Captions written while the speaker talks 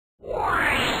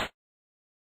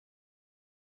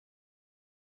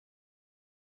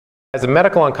As a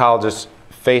medical oncologist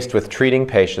faced with treating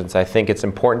patients, I think it's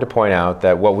important to point out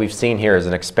that what we've seen here is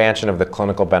an expansion of the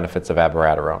clinical benefits of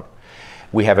abiraterone.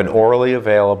 We have an orally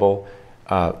available,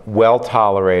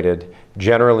 well-tolerated,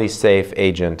 generally safe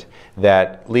agent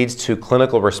that leads to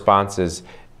clinical responses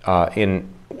in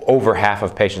over half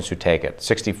of patients who take it.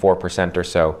 64% or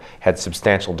so had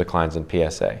substantial declines in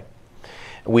PSA.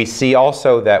 We see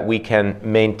also that we can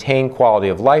maintain quality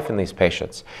of life in these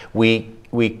patients.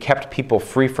 We kept people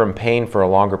free from pain for a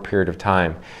longer period of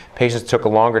time. Patients took a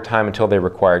longer time until they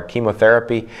required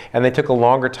chemotherapy, and they took a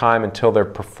longer time until their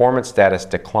performance status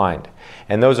declined.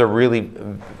 And those are really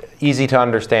easy to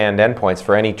understand endpoints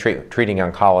for any treating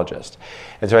oncologist.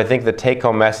 And so I think the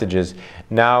take-home message is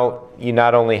now you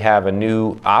not only have a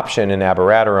new option in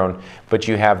abiraterone, but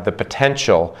you have the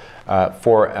potential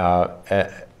for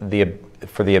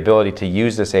the ability to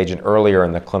use this agent earlier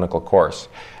in the clinical course.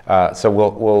 So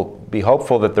we'll be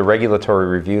hopeful that the regulatory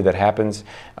review that happens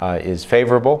is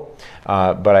favorable,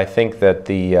 but I think that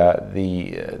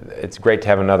it's great to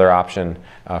have another option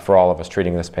for all of us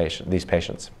treating these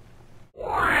patients.